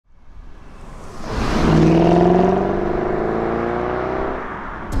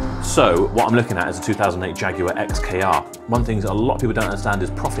So what I'm looking at is a 2008 Jaguar XKR. One thing a lot of people don't understand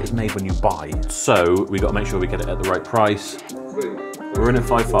is profit is made when you buy. So we got to make sure we get it at the right price. We're in a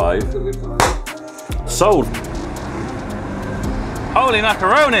 5.5. Sold. Holy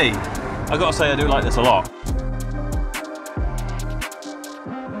macaroni! I gotta say I do like this a lot.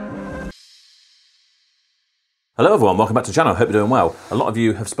 Hello everyone, welcome back to the channel, hope you're doing well. A lot of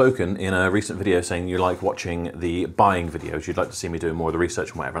you have spoken in a recent video saying you like watching the buying videos, you'd like to see me doing more of the research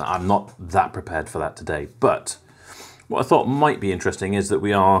and whatever, and I'm not that prepared for that today. But what I thought might be interesting is that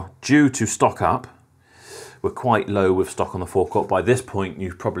we are due to stock up. We're quite low with stock on the forecourt. By this point,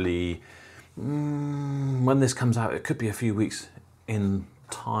 you've probably, when this comes out, it could be a few weeks in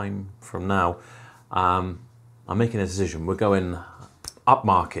time from now. I'm making a decision. We're going up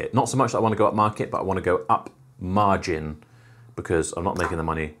market. Not so much that I want to go up market, but I want to go up margin because I'm not making the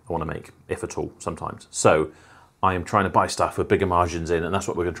money I want to make, if at all, sometimes. So I am trying to buy stuff with bigger margins in, and that's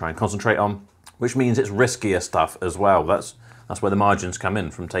what we're going to try and concentrate on, which means it's riskier stuff as well. That's where the margins come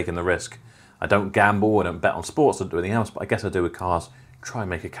in, from taking the risk. I don't gamble, I don't bet on sports, I don't do anything else, but I guess I do with cars. Try and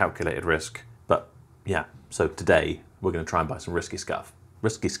make a calculated risk. But yeah, so today we're going to try and buy some risky stuff.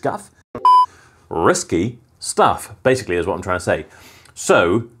 Risky stuff? Risky stuff, basically, is what I'm trying to say.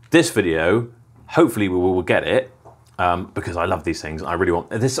 So this video, hopefully we will get it, because I love these things and I really want.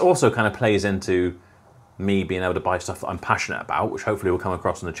 This also kind of plays into me being able to buy stuff that I'm passionate about, which hopefully will come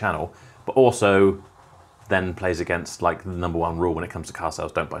across on the channel, but also then plays against like the #1 rule when it comes to car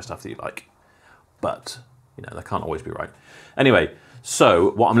sales: don't buy stuff that you like. But you know, that can't always be right. Anyway,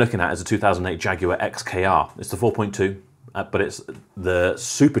 so what I'm looking at is a 2008 Jaguar XKR. It's the 4.2, but it's the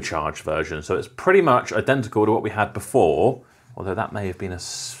supercharged version, so it's pretty much identical to what we had before, although that may have been a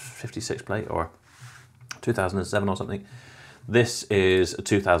 56 plate or 2007 or something. This is a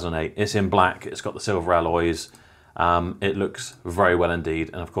 2008. It's in black. It's got the silver alloys. It looks very well indeed,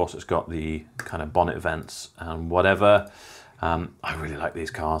 and of course it's got the kind of bonnet vents and whatever. I really like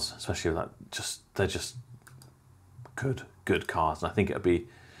these cars, especially like they're just good cars, and I think it'll be.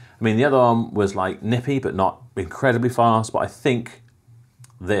 I mean, the other one was like nippy, but not incredibly fast. But I think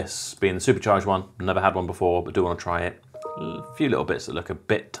this, being the supercharged one, never had one before, but do want to try it. A few little bits that look a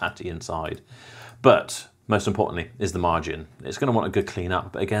bit tatty inside, but most importantly is the margin. It's going to want a good clean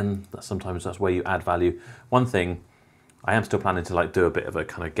up, but again, sometimes that's where you add value. One thing, I am still planning to like do a bit of a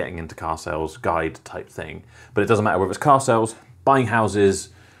kind of getting into car sales guide type thing, but it doesn't matter whether it's car sales, buying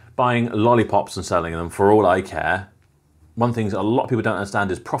houses, buying lollipops and selling them, for all I care. One thing that a lot of people don't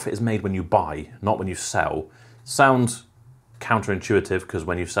understand is profit is made when you buy, not when you sell. Sounds counterintuitive, because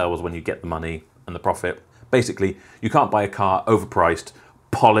when you sell is when you get the money and the profit. Basically, you can't buy a car overpriced,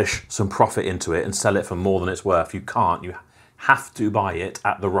 polish some profit into it and sell it for more than it's worth. You can't. You have to buy it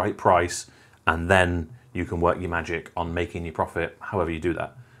at the right price, and then you can work your magic on making your profit however you do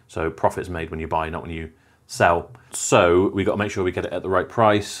that. So profit's made when you buy, not when you sell. So we got to make sure we get it at the right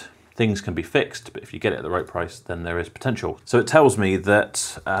price. Things can be fixed, but if you get it at the right price, then there is potential. So it tells me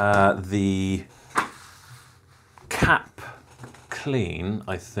that the cap clean,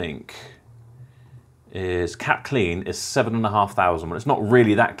 I think, is cap clean is 7,500. Well, it's not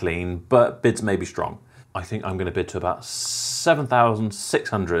really that clean, but bids may be strong. I think I'm going to bid to about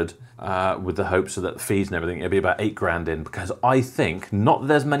 7,600 with the hopes that the fees and everything, it'll be about 8 grand in, because I think, not that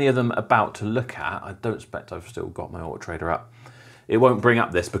there's many of them about to look at, I don't expect I've still got my Auto Trader up. It won't bring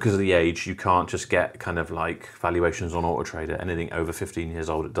up this because of the age. You can't just get kind of like valuations on Auto Trader. Anything over 15 years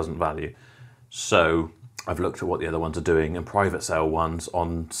old, it doesn't value. So I've looked at what the other ones are doing, and private sale ones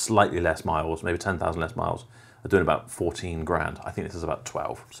on slightly less miles, maybe 10,000 less miles, are doing about 14 grand. I think this is about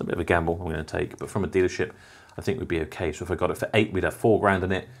 12. It's a bit of a gamble I'm going to take, but from a dealership, I think we'd be okay. So if I got it for 8, we'd have 4 grand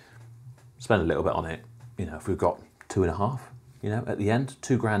in it, spend a little bit on it. You know, if we've got 2.5, you know, at the end,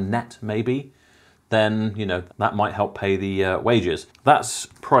 2 grand net maybe, then, you know, that might help pay the wages. That's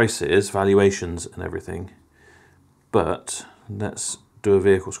prices, valuations and everything. But let's do a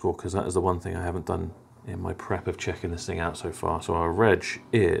vehicle score, because that is the one thing I haven't done in my prep of checking this thing out so far. So our reg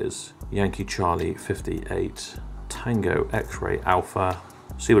is Yankee Charlie 58 Tango X-Ray Alpha.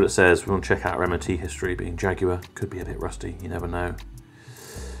 See what it says. We want to check out our MOT history. Being Jaguar, could be a bit rusty, you never know.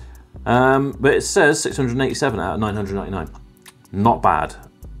 But it says 687 out of 999. Not bad.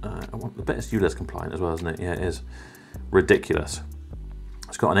 I bet it's ULEZ compliant as well, isn't it? Yeah, it is. Ridiculous.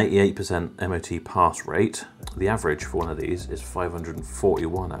 It's got an 88% MOT pass rate. The average for one of these is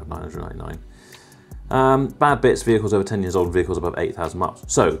 541 out of 999. Bad bits, vehicles over 10 years old, vehicles above 8,000 miles.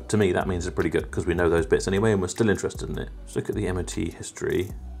 So to me, that means it's pretty good, because we know those bits anyway, and we're still interested in it. Let's look at the MOT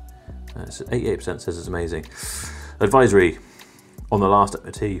history. It's 88% says it's amazing. Advisory. on the last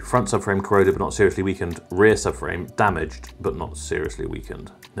MOT, front subframe corroded but not seriously weakened, rear subframe damaged but not seriously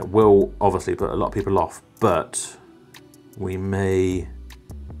weakened. That will obviously put a lot of people off, but we may,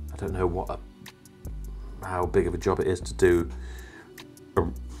 I don't know how big of a job it is to do a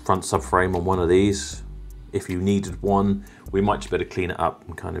front subframe on one of these. If you needed one, we might just be able to clean it up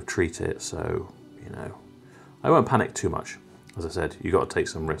and kind of treat it. So, you know, I won't panic too much. As I said, you got to take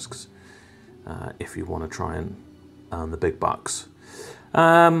some risks if you want to try and earn the big bucks.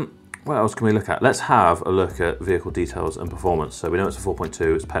 What else can we look at? Let's have a look at vehicle details and performance. So we know it's a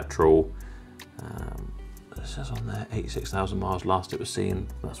 4.2, it's petrol. It says on there 86,000 miles last it was seen.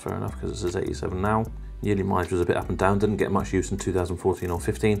 That's fair enough because it says 87 now. Yearly mileage was a bit up and down, didn't get much use in 2014 or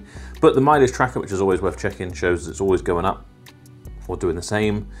 15. But the mileage tracker, which is always worth checking, shows it's always going up or doing the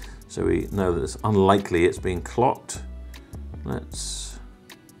same. So we know that it's unlikely it's being clocked. Let's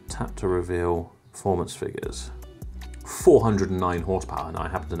tap to reveal performance figures. 409 horsepower, and I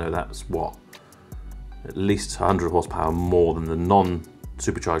happen to know that's what? At least 100 horsepower more than the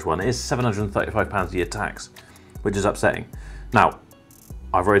non-supercharged one. It is £735 a year tax, which is upsetting. Now,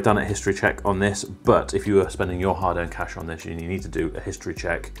 I've already done a history check on this, but if you are spending your hard-earned cash on this, you need to do a history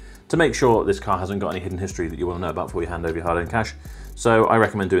check to make sure this car hasn't got any hidden history that you want to know about before you hand over your hard-earned cash. So I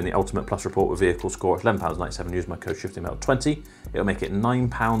recommend doing the Ultimate Plus report with vehicle score at £11.97. Use my code SHIFTINGMETAL20. It'll make it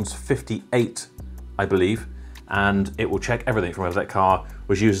 £9.58, I believe, and it will check everything from whether that car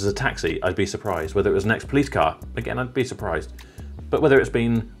was used as a taxi. I'd be surprised. Whether it was an ex-police car, again, I'd be surprised. But whether it's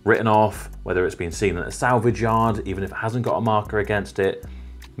been written off, whether it's been seen at a salvage yard, even if it hasn't got a marker against it,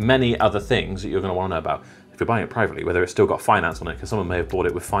 many other things that you're going to want to know about. If you're buying it privately, whether it's still got finance on it, because someone may have bought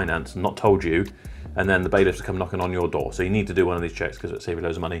it with finance and not told you, and then the bailiffs will come knocking on your door. So you need to do one of these checks because it'll save you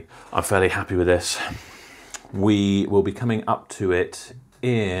loads of money. I'm fairly happy with this. We will be coming up to it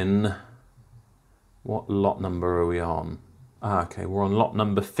in, what lot number are we on? Okay, we're on lot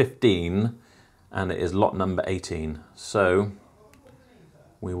number 15 and it is lot number 18. So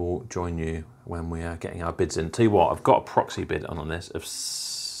we will join you when we are getting our bids in. Tell you what, I've got a proxy bid on this of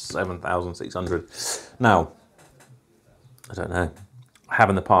 7,600. Now, I don't know. I have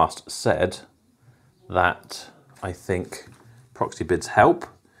in the past said that I think proxy bids help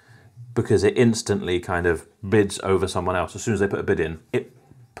because it instantly kind of bids over someone else. As soon as they put a bid in, it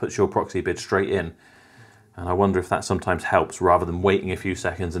puts your proxy bid straight in. And I wonder if that sometimes helps rather than waiting a few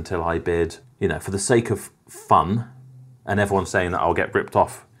seconds until I bid. You know, for the sake of fun, and everyone's saying that I'll get ripped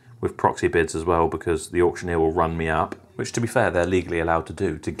off with proxy bids as well because the auctioneer will run me up, which to be fair, they're legally allowed to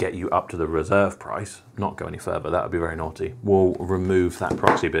do, to get you up to the reserve price, not go any further. That would be very naughty. We'll remove that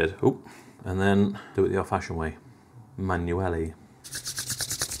proxy bid, and then do it the old-fashioned way, manually.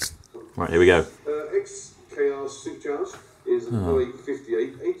 Right, here we go. XKR Supercharged is a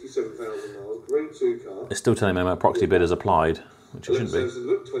 58, 87,000 miles, grade 2 car. It's still telling me my proxy bid is applied, which it shouldn't be.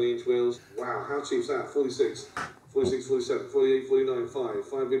 Look, 20-inch wheels. Wow, how cheap's that? 46. 46, 47, 48, 49,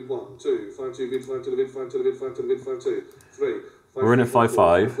 5 bid 1, 2, 5 2 bid, 5 to the bid, 5 to the bid, 5 to the bid, 5 2, 3. We're in at 5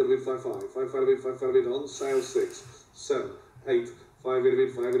 5. 5 to the bid, 5 5, 5 to the bid, 5 to the bid, on sale 6, 7, 8, 5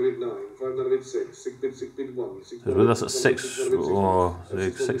 bid, 5 bid, 9, 5 to the bid, 6, 6 bid 1, 6 with us at 6 or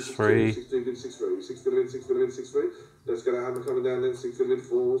 6 3. 6 2 bid, 6 3, 6 to the bid, 6 to the bid, 6 3. Let's get a hammer coming down then, 6 to the bid,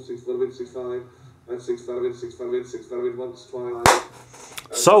 4, 6 to the bid, 6 5, and 6 to the bid, 6 to the bid, 6 to the bid, once, twice.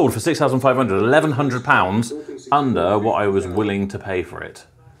 Sold for £6,500, £1,100 under what I was willing to pay for it.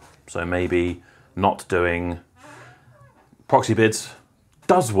 So maybe not doing proxy bids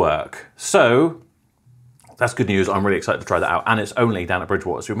does work. So that's good news. I'm really excited to try that out. And it's only down at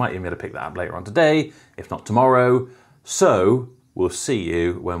Bridgewater, so we might even be able to pick that up later on today, if not tomorrow. So we'll see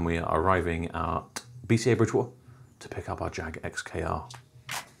you when we are arriving at BCA Bridgewater to pick up our Jag XKR.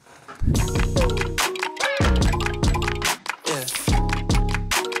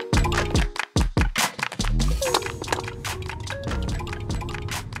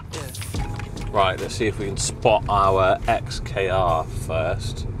 Right, let's see if we can spot our XKR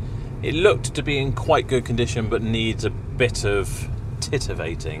first. It looked to be in quite good condition, but needs a bit of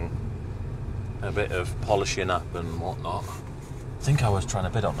titivating, a bit of polishing up and whatnot. I think I was trying to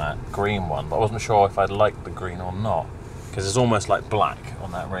bid on that green one, but I wasn't sure if I'd like the green or not, because it's almost like black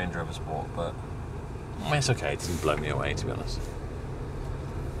on that Range Rover Sport, but I mean, it's okay, it doesn't blow me away, to be honest.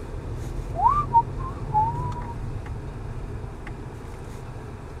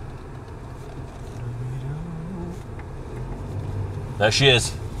 There she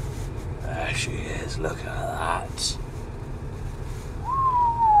is. There she is. Look at that.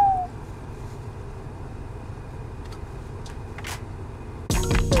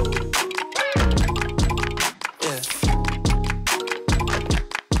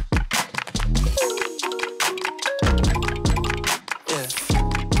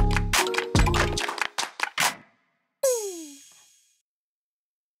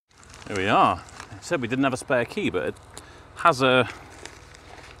 Here we are. It said we didn't have a spare key, but it has a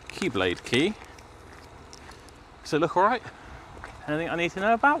keyblade key. Does it look alright? Anything I need to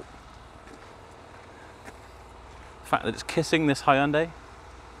know about? The fact that it's kissing this Hyundai.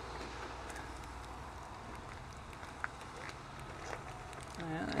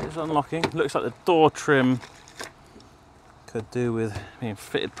 Yeah, it's unlocking. Looks like the door trim could do with being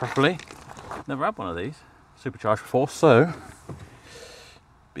fitted properly. Never had one of these supercharged before, so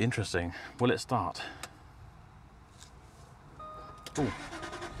be interesting. Will it start? Ooh.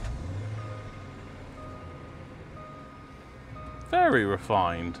 Very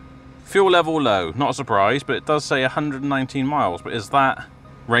refined. Fuel level low, not a surprise, but it does say 119 miles, but is that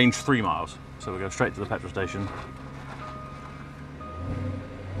range 3 miles? So we'll go straight to the petrol station.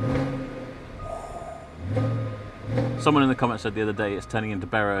 Someone in the comments said the other day it's turning into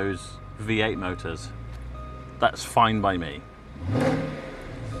Barrow's V8 motors. That's fine by me.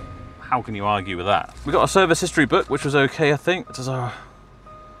 How can you argue with that? We got a service history book, which was okay, I think. Does our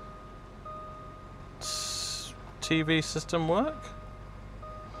TV system work?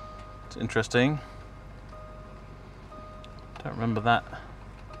 It's interesting. Don't remember that.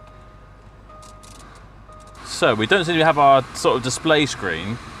 So we don't seem to have our sort of display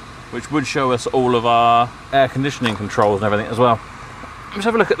screen, which would show us all of our air conditioning controls and everything as well. Let's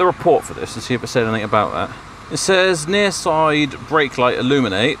have a look at the report for this to see if it said anything about that. It says near side brake light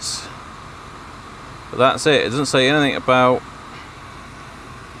illuminates, but that's it. It doesn't say anything about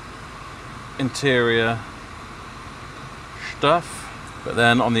interior stuff. But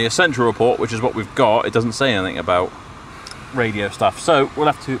then on the essential report, which is what we've got, it doesn't say anything about radio stuff. So we'll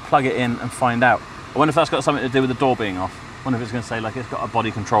have to plug it in and find out. I wonder if that's got something to do with the door being off. I wonder if it's going to say like it's got a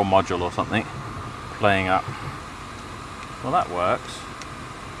body control module or something playing up. Well, that works.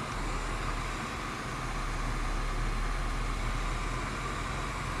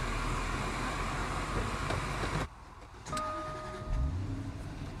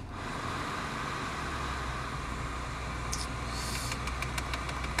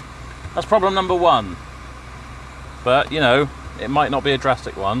 That's problem number one. But, you know, it might not be a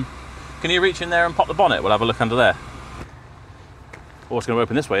drastic one. Can you reach in there and pop the bonnet? We'll have a look under there. Oh, it's going to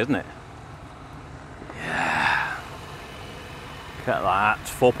open this way, isn't it? Yeah. Look at that.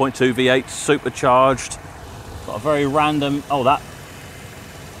 4.2 V8 supercharged. Got a very random... Oh, that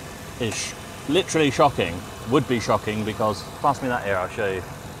is literally shocking. Would be shocking because... Pass me that here, I'll show you.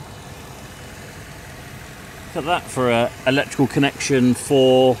 Look at that for an electrical connection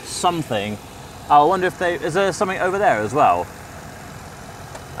for something. Oh, I wonder if they... Is there something over there as well?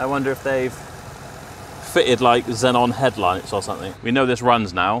 I wonder if they've fitted like xenon headlights or something. We know this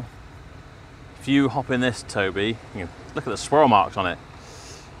runs now. If you hop in this, Toby, you look at the swirl marks on it,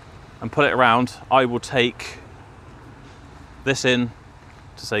 and put it around, I will take this in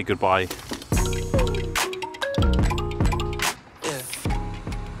to say goodbye.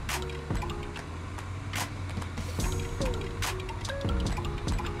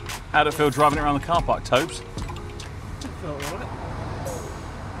 How'd it feel driving around the car park, Tobes? It felt alright.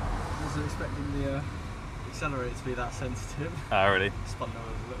 I wasn't expecting the accelerator to be that sensitive. Oh, really? Spun over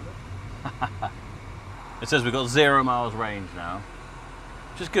a little bit. It says we've got 0 miles range now,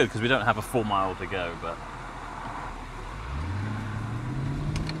 which is good because we don't have a 4 mile to go, but...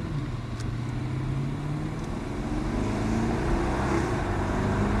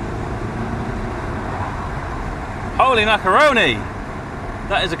 Holy macaroni!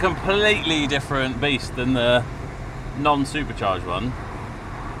 That is a completely different beast than the non-supercharged one.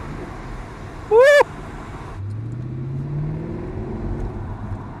 Woo!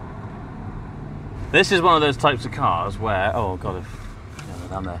 This is one of those types of cars where, oh god,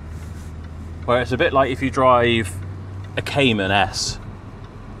 down there, where it's a bit like if you drive a Cayman S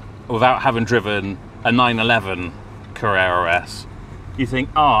without having driven a 911 Carrera S. You think,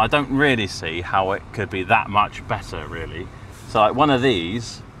 oh, I don't really see how it could be that much better, really. So like one of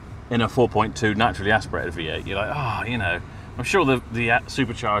these in a 4.2 naturally aspirated V8, you're like, oh, you know, I'm sure the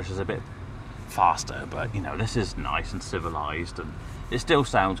supercharged is a bit faster, but you know, this is nice and civilized and it still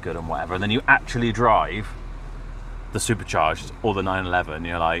sounds good and whatever. And then you actually drive the supercharged or the 911,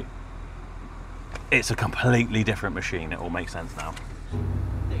 you're like, it's a completely different machine. It all makes sense now.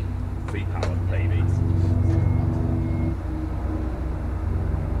 V-powered, baby.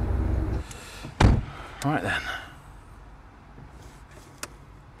 Right then.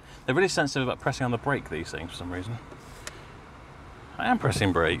 They're really sensitive about pressing on the brake, these things, for some reason. I am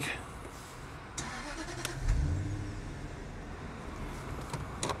pressing brake.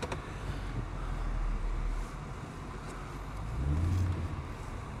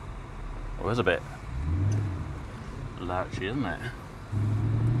 Well, it's a bit lurchy, isn't it?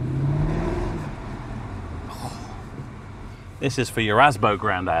 This is for your Asbo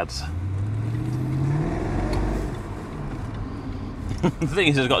granddads. The thing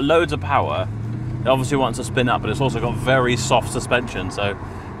is, it's got loads of power. It obviously wants to spin up, but it's also got very soft suspension, so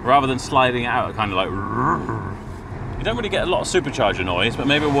rather than sliding it out, it kind of like... You don't really get a lot of supercharger noise, but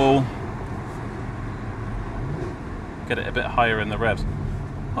maybe we'll get it a bit higher in the revs.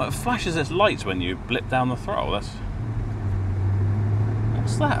 Oh, it flashes its lights when you blip down the throttle. What's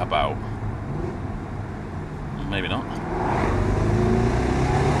that about? Maybe not.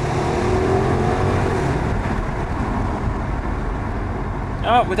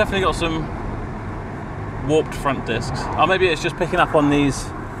 Oh, we definitely got some warped front discs. Oh, maybe it's just picking up on these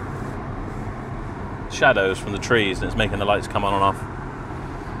shadows from the trees and it's making the lights come on and off.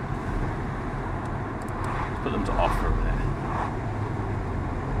 Let's put them to off for a minute.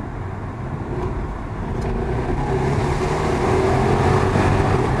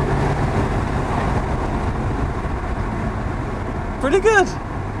 Pretty good.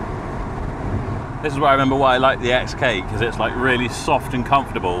 This is where I remember why I like the XK, because it's like really soft and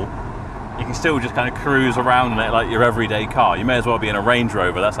comfortable. You can still just kind of cruise around in it like your everyday car. You may as well be in a Range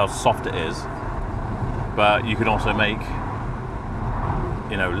Rover, that's how soft it is. But you can also make,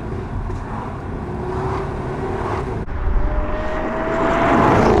 you know,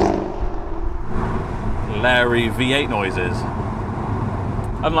 Larry V8 noises.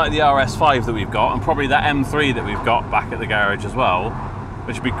 Unlike the RS5 that we've got, and probably that M3 that we've got back at the garage as well,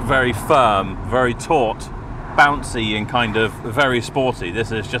 which would be very firm, very taut, bouncy and kind of very sporty.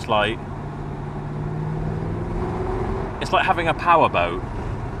 This is just like, it's like having a power boat.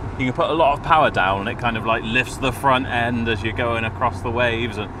 You can put a lot of power down and it kind of like lifts the front end as you're going across the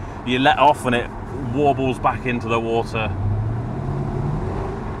waves, and you let off and it warbles back into the water.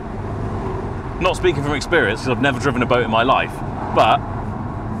 Not speaking from experience, because I've never driven a boat in my life, but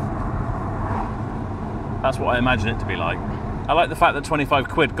that's what I imagine it to be like. I like the fact that 25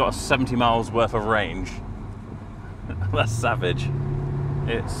 quid got us 70 miles worth of range. That's savage.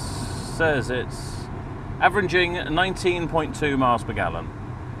 It says it's averaging 19.2 miles per gallon.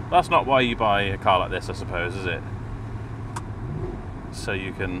 That's not why you buy a car like this, I suppose, is it? So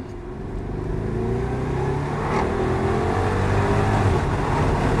you can...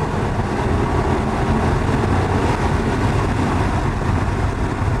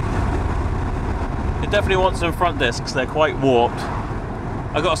 Definitely want some front discs, they're quite warped.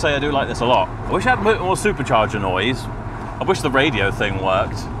 I've got to say I do like this a lot. I wish I had a bit more supercharger noise. I wish the radio thing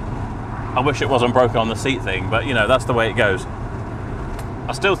worked. I wish it wasn't broken on the seat thing, but you know, that's the way it goes.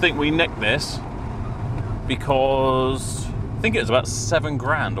 I still think we nicked this because I think it was about 7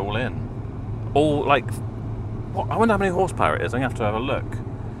 grand all in. All like, what, I wonder how many horsepower it is. I'm gonna have to have a look.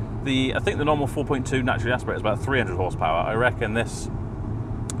 I think the normal 4.2 naturally aspirated is about 300 horsepower. I reckon this...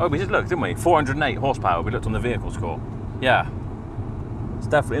 Oh, we did look, didn't we? 408 horsepower. We looked on the vehicle score. Yeah. It's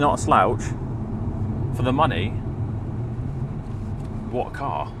definitely not a slouch. For the money, what a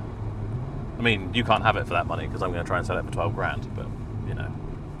car. I mean, you can't have it for that money because I'm going to try and sell it for 12 grand, but, you know,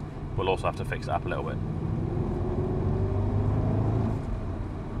 we'll also have to fix it up a little bit.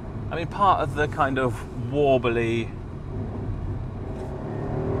 I mean, part of the kind of warbly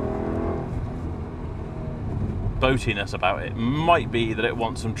boatiness about it might be that it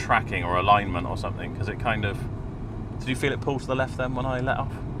wants some tracking or alignment or something, because it kind of... Did you feel it pull to the left then when I let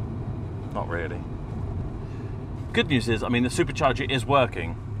off? Not really. Good news is, I mean, the supercharger is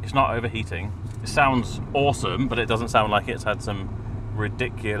working. It's not overheating. It sounds awesome, but it doesn't sound like it's had some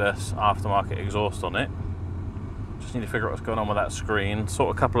ridiculous aftermarket exhaust on it. Just need to figure out what's going on with that screen.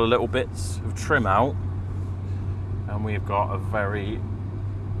 Sort a couple of little bits of trim out, and we've got a very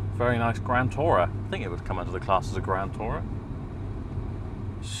nice Grand Tourer. I think it would come under the class as a Grand Tourer.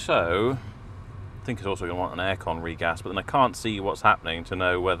 So, I think it's also going to want an aircon regas, but then I can't see what's happening to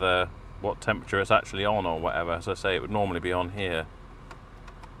know what temperature it's actually on or whatever. As I say, it would normally be on here.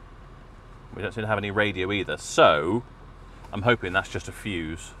 We don't seem to have any radio either, so I'm hoping that's just a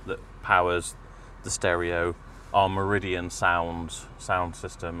fuse that powers the stereo, our Meridian sound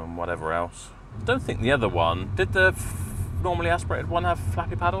system and whatever else. I don't think the other one, did the normally aspirated one have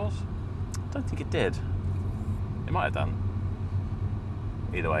flappy paddles? I don't think it did. It might have done.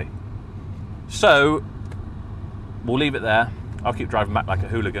 Either way. So, we'll leave it there. I'll keep driving back like a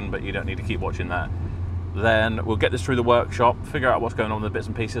hooligan, but you don't need to keep watching that. Then we'll get this through the workshop, figure out what's going on with the bits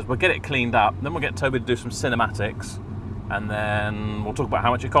and pieces. We'll get it cleaned up. Then we'll get Toby to do some cinematics. And then we'll talk about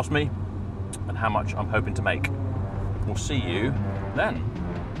how much it cost me and how much I'm hoping to make. We'll see you then.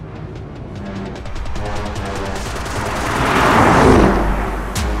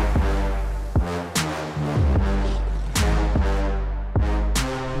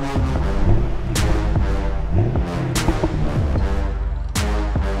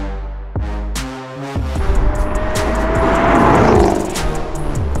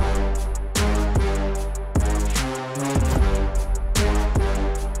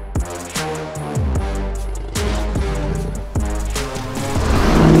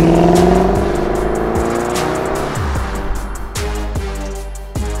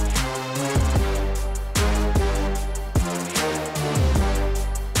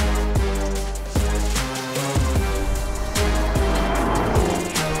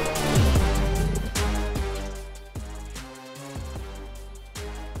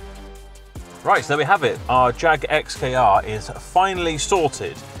 Right, so there we have it. Our Jag XKR is finally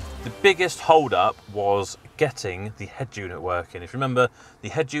sorted. The biggest hold-up was getting the head unit working. If you remember, the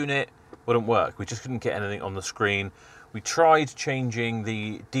head unit wouldn't work. We just couldn't get anything on the screen. We tried changing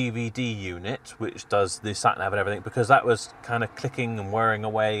the DVD unit, which does the sat-nav and everything, because that was kind of clicking and whirring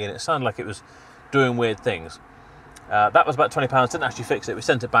away, and it sounded like it was doing weird things. That was about £20, didn't actually fix it. We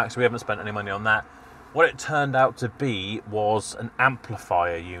sent it back, so we haven't spent any money on that. What it turned out to be was an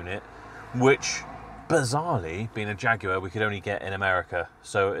amplifier unit, which, bizarrely, being a Jaguar, we could only get in America.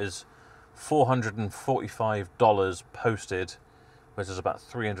 So it is $445 posted, which is about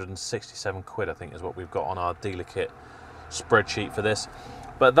 367 quid, I think, is what we've got on our dealer kit spreadsheet for this.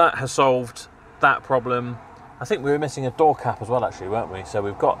 But that has solved that problem. I think we were missing a door cap as well, actually, weren't we? So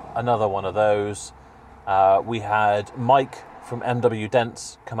we've got another one of those. We had Mike from MW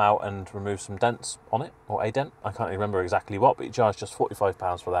Dents come out and remove some dents on it, or a dent. I can't remember exactly what, but he charged just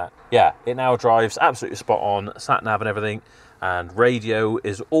 £45 for that. Yeah, it now drives absolutely spot on, sat nav and everything, and radio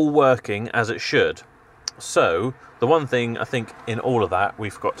is all working as it should. So the one thing I think in all of that we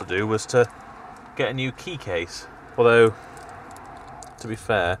forgot to do was to get a new key case. Although, to be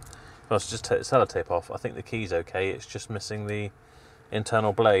fair, if I was to just take the sellotape off, I think the key's okay. It's just missing the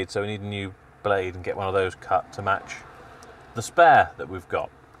internal blade, so we need a new blade and get one of those cut to match the spare that we've got.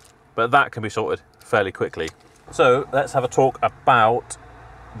 But that can be sorted fairly quickly. So let's have a talk about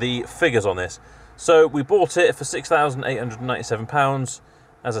the figures on this. So we bought it for £6,897.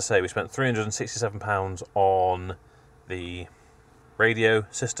 As I say, we spent £367 on the radio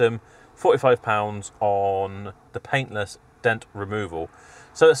system, £45 on the paintless dent removal.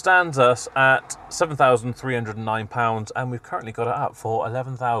 So it stands us at £7,309, and we've currently got it up for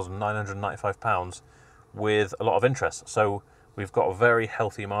 £11,995 with a lot of interest. So we've got a very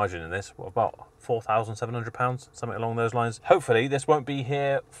healthy margin in this. What, about £4,700, something along those lines. Hopefully this won't be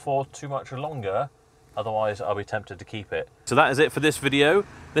here for too much longer, otherwise I'll be tempted to keep it. So that is it for this video.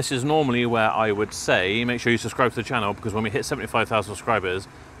 This is normally where I would say make sure you subscribe to the channel, because when we hit 75,000 subscribers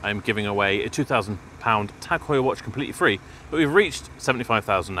I'm giving away a £2,000 Tag Heuer watch completely free. But we've reached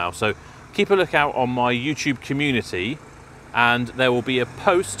 75,000 now, so keep a lookout on my YouTube community, and there will be a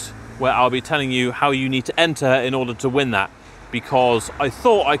post where I'll be telling you how you need to enter in order to win that, because I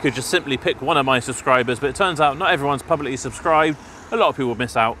thought I could just simply pick one of my subscribers, but it turns out not everyone's publicly subscribed. A lot of people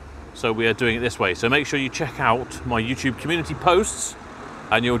miss out, so we are doing it this way. So make sure you check out my YouTube community posts,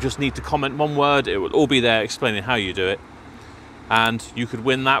 and you'll just need to comment one word. It will all be there explaining how you do it, and you could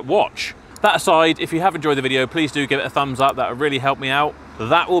win that watch. That aside, if you have enjoyed the video, please do give it a thumbs up. That would really help me out.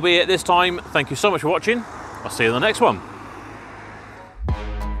 That will be it this time. Thank you so much for watching. I'll see you in the next one.